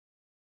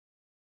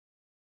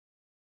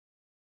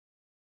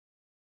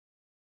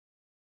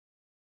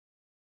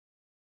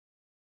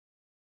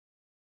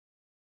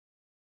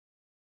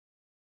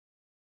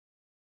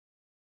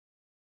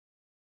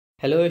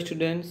Hello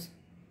students,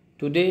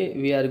 today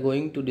we are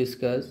going to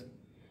discuss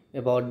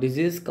about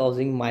disease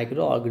causing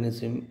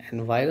microorganisms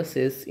and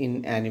viruses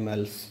in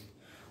animals.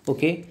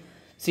 Okay,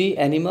 see,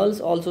 animals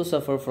also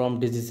suffer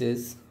from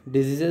diseases.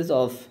 Diseases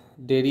of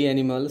dairy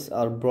animals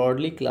are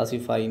broadly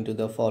classified into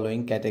the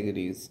following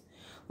categories.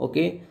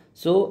 Okay,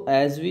 so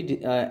as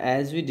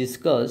we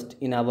discussed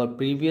in our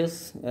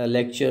previous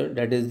lecture,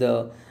 that is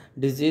the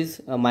disease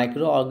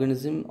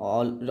microorganisms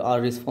are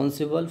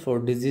responsible for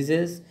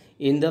diseases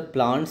in the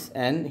plants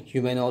and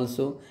human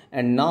also,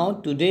 and now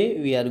today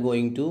we are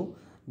going to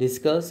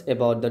discuss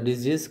about the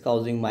disease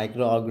causing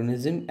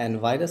microorganisms and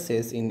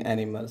viruses in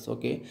animals.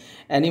 Okay,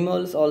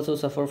 animals also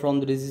suffer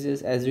from the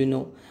diseases, as we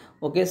know.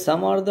 Okay,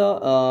 some are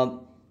the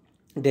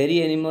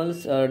dairy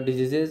animals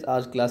diseases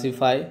are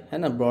classified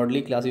and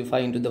broadly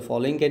classified into the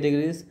following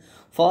categories.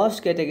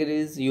 First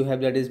categories you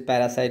have, that is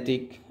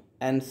parasitic,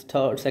 and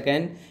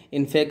second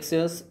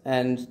infectious,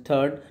 and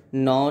third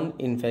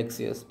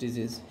non-infectious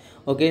disease.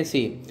 Okay,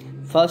 see,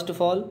 first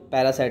of all,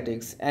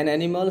 parasitics. An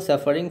animal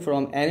suffering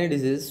from any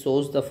disease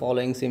shows the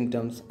following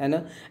symptoms,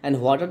 and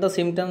what are the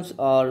symptoms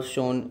are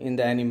shown in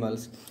the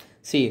animals.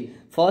 See,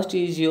 first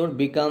is your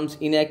becomes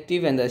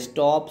inactive and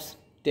stops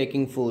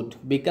taking food,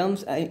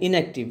 becomes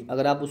inactive.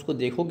 अगर आप उसको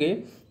देखोगे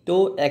तो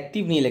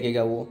active नहीं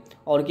लगेगा वो,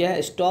 और क्या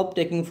है, स्टॉप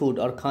टेकिंग फूड,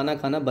 और खाना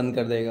खाना बंद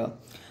कर देगा.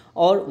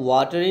 और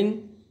watering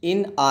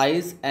in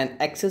eyes and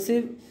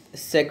excessive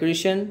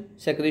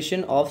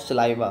secretion of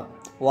saliva.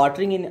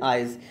 Watering in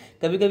eyes,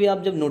 कभी कभी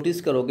आप जब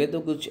नोटिस करोगे तो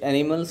कुछ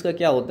एनिमल्स का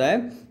क्या होता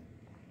है,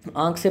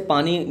 आँख से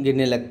पानी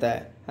गिरने लगता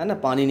है ना,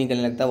 पानी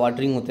निकलने लगता है,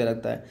 वाटरिंग होते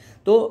लगता है.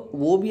 तो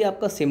वो भी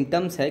आपका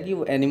सिम्टम्स है कि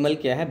वो एनिमल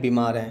क्या है,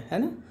 बीमार है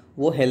ना,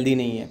 वो हेल्दी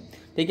नहीं है.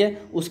 ठीक है.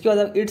 उसके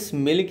बाद इट्स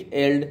मिल्क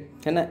एल्ड,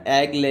 है ना,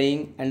 egg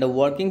laying and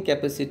working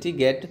capacity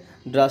gate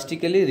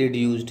drastically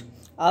reduced.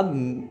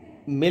 अब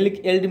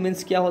मिल्क एल्ड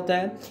मीन्स क्या होता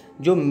है,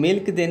 जो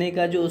मिल्क देने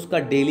का जो उसका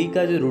डेली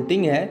का जो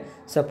रूटीन है,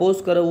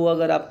 सपोज करो वो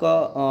अगर आपका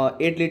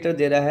 8 लीटर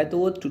दे रहा है तो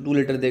वो 2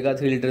 लीटर देगा,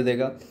 3 लीटर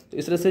देगा. तो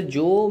इस तरह से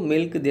जो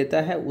मिल्क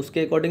देता है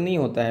उसके अकॉर्डिंग नहीं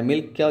होता है,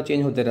 मिल्क क्या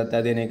चेंज होते रहता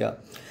है देने का,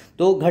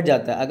 तो घट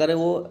जाता है. अगर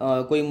वो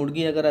कोई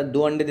मुर्गी अगर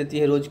 2 अंडे देती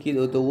है रोज़ की,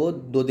 तो वो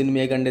 2 दिन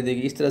में 1 अंडे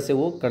देगी. इस तरह से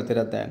वो करते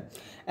रहता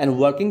है. And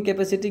working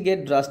capacity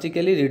gate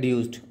drastically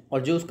reduced,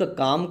 और जो उसका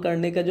काम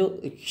करने का जो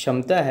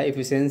क्षमता है,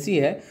 एफिशिएंसी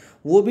है,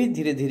 वो भी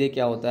धीरे धीरे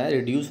क्या होता है,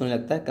 रिड्यूस होने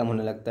लगता है, कम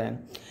होने लगता है.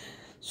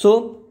 So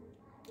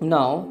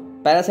now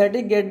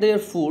parasitic gate there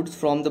foods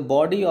from the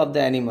body of the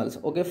animals.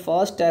 Okay,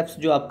 first steps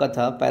जो आपका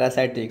था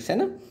पैरासाइटिक्स, है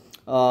ना,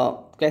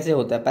 कैसे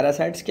होता है,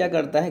 पैरासाइट्स क्या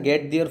करता है,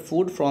 gate their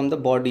food from the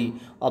body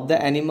of the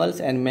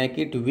animals and make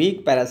it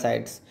week.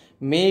 Parasites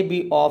may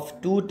be of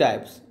 2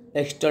 types,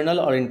 external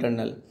और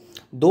इंटरनल.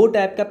 2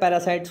 टाइप का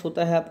पैरासाइट्स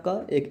होता है आपका,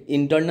 एक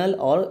इंटरनल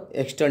और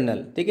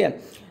एक्सटर्नल. ठीक है,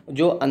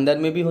 जो अंदर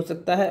में भी हो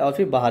सकता है और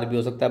फिर बाहर भी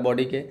हो सकता है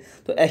बॉडी के.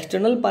 तो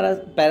external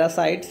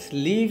parasites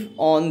live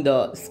on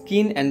the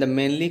skin and the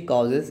mainly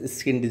causes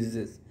skin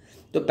diseases.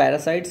 तो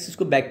पैरासाइट्स,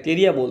 इसको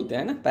बैक्टीरिया बोलते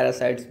हैं ना,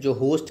 पैरासाइट्स जो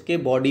होस्ट के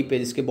बॉडी पे,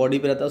 जिसके बॉडी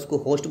पे रहता है उसको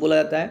होस्ट बोला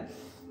जाता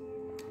है,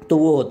 तो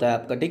वो होता है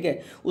आपका. ठीक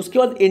है. उसके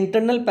बाद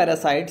internal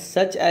parasites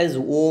such as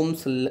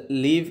ohms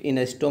live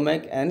in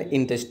stomach and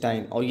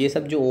intestine. और ये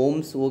सब जो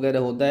ओम्स वगैरह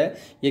होता है,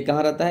 ये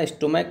कहाँ रहता है,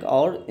 स्टोमक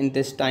और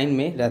इंटेस्टाइन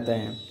में रहते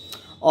हैं.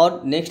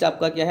 और नेक्स्ट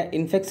आपका क्या है,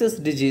 infectious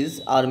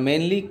disease are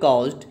mainly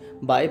caused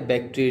by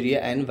bacteria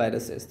and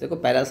viruses. देखो,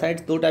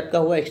 पैरासाइट्स 2 टाइप का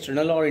हुआ,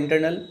 एक्सटर्नल और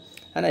इंटरनल,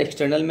 है ना.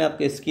 एक्सटर्नल में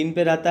आपके स्किन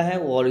पे रहता है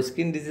और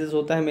स्किन डिजीज़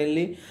होता है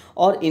मेनली,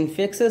 और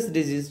इन्फेक्शियस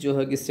डिजीज़ जो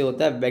है किससे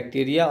होता है,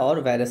 बैक्टीरिया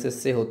और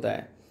वायरसेस से होता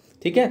है.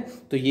 ठीक है.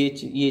 तो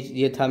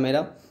ये था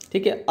मेरा.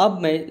 ठीक है. अब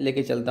मैं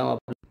लेके चलता हूँ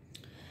आप.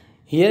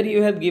 Here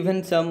you have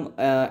given some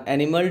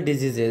animal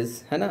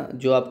diseases, है ना,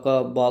 जो आपका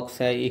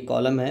बॉक्स है, ये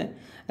कॉलम है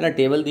ना,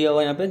 टेबल दिया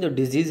हुआ है यहाँ पे. जो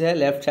डिजीज़ है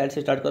लेफ्ट साइड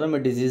से स्टार्ट कर रहा हूँ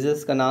मैं,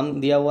 डिजीजेस का नाम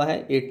दिया हुआ है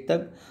 8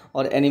 तक,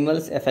 और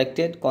एनिमल्स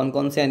अफेक्टेड, कौन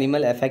कौन से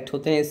एनिमल अफेक्ट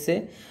होते हैं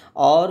इससे,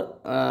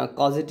 और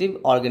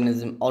कॉजेटिव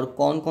ऑर्गेनिज्म, और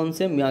कौन कौन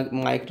से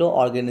माइक्रो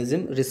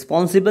ऑर्गेनिज्म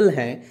रिस्पॉन्सिबल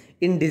हैं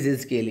इन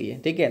डिजीज़ के लिए.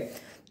 ठीक है.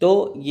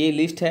 तो ये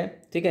लिस्ट है.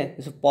 ठीक है.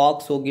 जैसे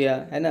पॉक्स हो गया,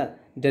 है ना,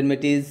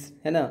 डर्मेटीज,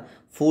 है ना,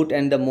 foot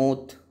and the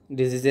mouth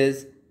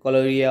diseases,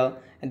 कॉलेरिया,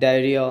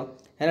 diarrhoea,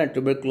 है ना,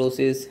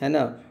 ट्यूबरक्लोसिस, है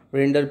ना,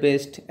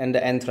 रिंडरपेस्ट एंड द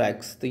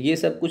एंथ्रैक्स. तो ये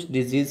सब कुछ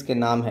डिजीज़ के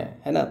नाम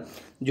है ना,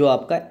 जो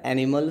आपका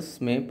एनिमल्स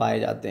में पाए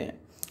जाते हैं.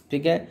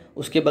 ठीक है.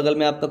 उसके बगल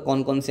में आपका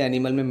कौन कौन से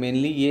एनिमल में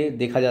मेनली ये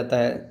देखा जाता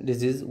है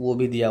डिजीज़, वो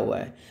भी दिया हुआ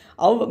है.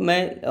 अब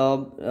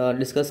मैं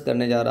डिस्कस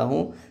करने जा रहा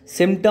हूँ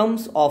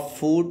symptoms of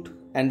foot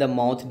and the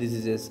mouth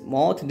diseases.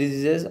 Mouth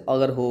diseases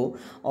अगर हो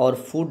और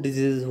फूड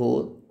डिजीज हो,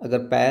 अगर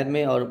पैर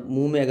में और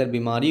मुंह में अगर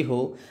बीमारी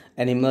हो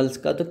एनिमल्स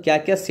का, तो क्या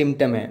क्या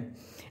सिम्टम है.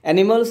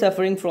 Animal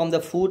suffering from the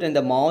foot and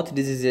the mouth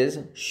diseases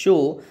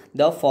show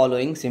the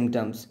following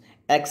symptoms.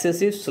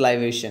 Excessive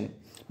salivation,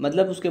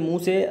 मतलब उसके मुंह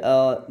से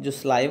जो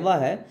सलाइवा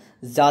है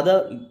ज़्यादा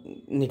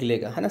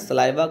निकलेगा, है ना,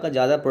 सलाइवा का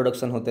ज़्यादा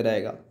प्रोडक्शन होते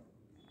रहेगा,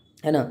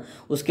 है ना.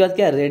 उसके बाद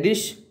क्या,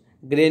 reddish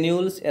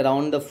granules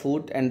around the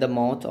foot and the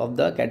mouth of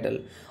the cattle.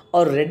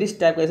 और रेडिश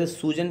टाइप का, जैसे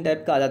सूजन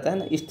टाइप का आ जाता है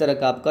ना, इस तरह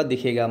का आपका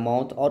दिखेगा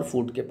माउथ और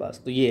फूड के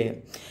पास। तो ये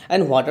है।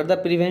 And what are the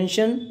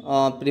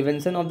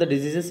prevention of the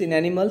diseases in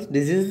animals.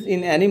 Disease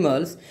in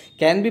animals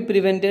can be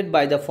prevented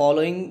by the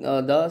following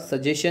the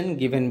suggestion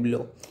given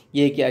below.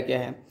 ये क्या क्या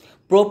है?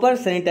 प्रॉपर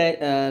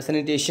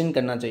सैनिटेशन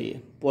करना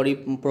चाहिए।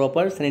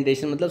 प्रॉपर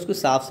सैनिटेशन मतलब उसको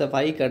साफ़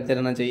सफाई करते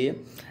रहना चाहिए।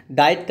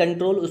 डाइट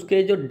कंट्रोल,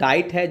 उसके जो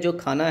डाइट है, जो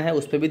खाना है,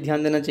 उस पर भी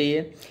ध्यान देना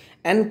चाहिए।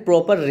 एंड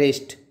प्रॉपर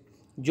रेस्ट,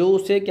 जो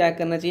उसे क्या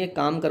करना चाहिए,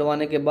 काम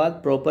करवाने के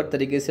बाद प्रॉपर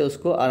तरीके से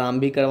उसको आराम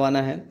भी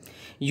करवाना है।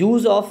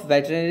 Use of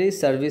veterinary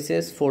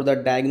services for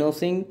the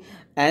diagnosing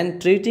and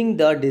treating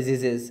the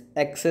diseases.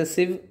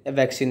 Excessive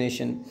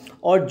vaccination,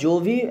 और जो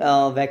भी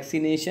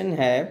वैक्सीनेशन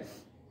है,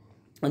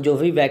 जो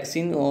भी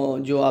वैक्सीन,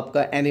 जो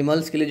आपका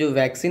एनिमल्स के लिए जो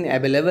वैक्सीन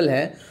अवेलेबल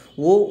है,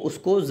 वो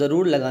उसको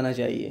ज़रूर लगाना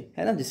चाहिए,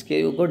 है ना,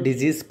 जिसके ऊपर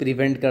डिजीज़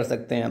प्रिवेंट कर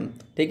सकते हैं हम।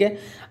 ठीक है।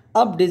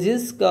 अब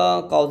डिजीज़ का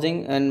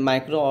causing and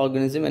micro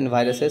organism and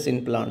viruses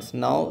in plants.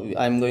 Now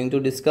I am going to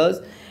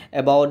discuss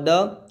about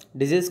the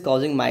disease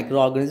causing micro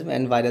organism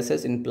and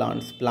viruses in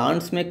plants.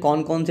 Plants में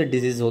कौन कौन से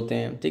डिजीज़ होते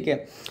हैं, ठीक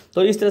है।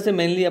 तो इस तरह से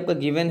मेनली आपका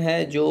गिवन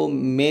है, जो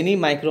many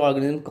micro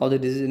organism cause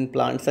disease in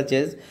plants such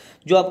as,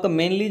 जो आपका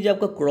मेनली जो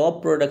आपका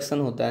क्रॉप प्रोडक्शन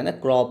होता है ना,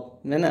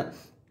 क्रॉप है ना,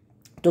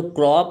 तो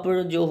क्रॉप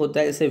जो होता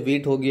है, जैसे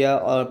वीट हो गया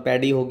और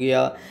पैडी हो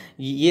गया,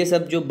 ये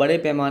सब जो बड़े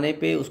पैमाने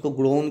पे उसको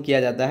ग्रोन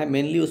किया जाता है,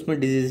 मेनली उसमें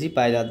डिजीज़ ही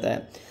पाया जाता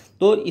है।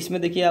 तो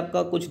इसमें देखिए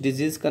आपका कुछ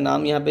डिजीज़ का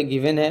नाम यहाँ पे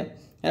गिवन है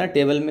ना,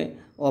 टेबल में।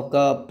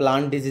 आपका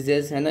प्लांट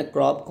डिजीजेस है ना,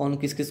 क्रॉप कौन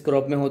किस किस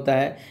क्रॉप में होता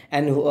है,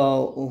 and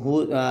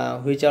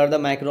which are the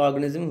micro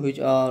organism which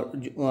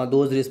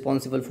those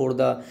responsible for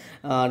the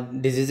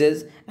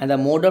diseases, and the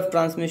mode of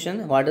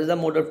transmission, what is the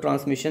mode of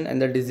transmission,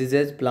 and the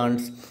diseases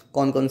plants,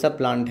 कौन कौन सा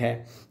प्लांट है।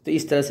 तो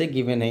इस तरह से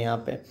गिवन है यहाँ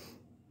पे,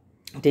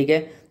 ठीक है।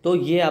 तो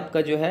ये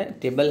आपका जो है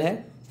टेबल है,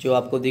 जो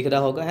आपको दिख रहा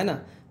होगा, है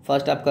ना।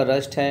 फर्स्ट आपका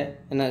रस्ट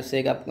है ना,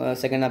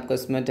 सेकंड आपका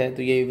स्मेट है,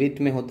 तो ये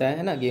वीट में होता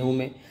है ना, गेहूं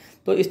में।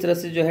 तो इस तरह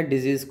से जो है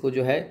डिजीज़ को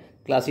जो है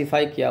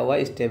क्लासीफाई किया हुआ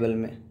है इस टेबल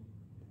में।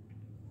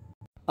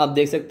 आप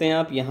देख सकते हैं,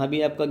 आप यहाँ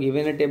भी आपका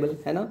गिवन है टेबल,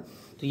 है ना।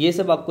 तो ये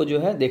सब आपको जो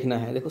है देखना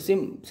है। देखो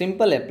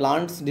सिंपल है,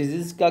 प्लांट्स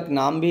डिजीज़ का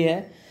नाम भी है,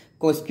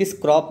 किस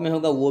क्रॉप में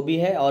होगा वो भी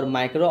है, और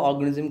माइक्रो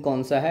ऑर्गेनिज्म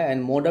कौन सा है,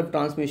 एंड मोड ऑफ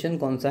ट्रांसमिशन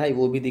कौन सा है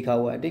वो भी दिखा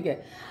हुआ है, ठीक है।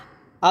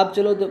 अब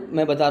चलो, तो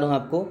मैं बता रहा हूँ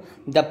आपको,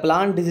 the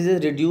plant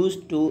disease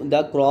reduce to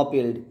the crop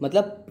yield.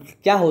 मतलब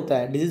क्या होता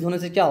है, डिजीज़ होने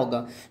से क्या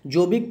होगा,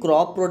 जो भी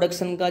क्रॉप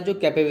प्रोडक्शन का जो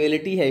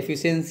कैपेबिलिटी है,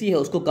 एफिशिएंसी है,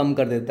 उसको कम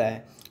कर देता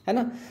है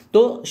ना।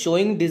 तो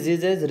showing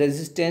diseases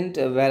resistant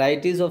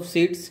varieties of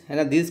seeds, है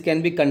ना, this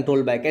can be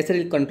control by.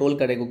 कैसे कंट्रोल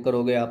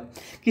करोगे आप,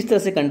 किस तरह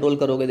से कंट्रोल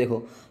करोगे?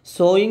 देखो,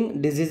 showing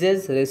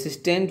diseases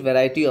resistant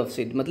variety of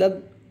seed,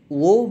 मतलब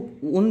वो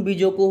उन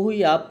बीजों को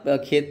ही आप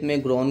खेत में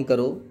ग्रोन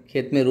करो,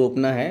 खेत में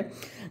रोपना है,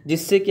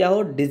 जिससे क्या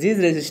हो,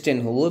 डिजीज़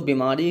रेजिस्टेंट हो, वो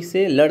बीमारी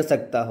से लड़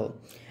सकता हो।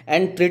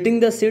 And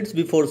treating the seeds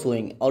before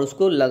sowing, और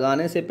उसको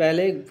लगाने से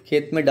पहले,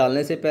 खेत में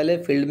डालने से पहले,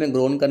 फील्ड में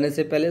ग्रोन करने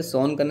से पहले,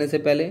 सोन करने से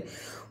पहले,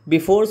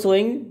 before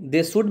sowing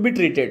they should be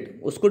treated,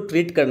 उसको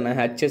ट्रीट करना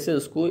है अच्छे से,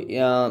 उसको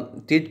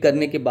ट्रीट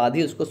करने के बाद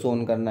ही उसको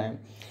सोन करना है।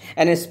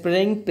 एंड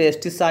स्प्रेइंग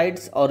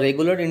पेस्टिसाइड्स, और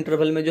रेगुलर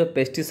इंटरवल में जो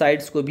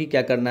पेस्टिसाइड्स को भी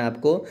क्या करना है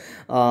आपको,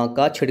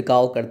 का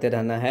छिड़काव करते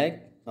रहना है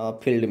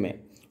फील्ड में।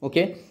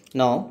 Okay,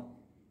 now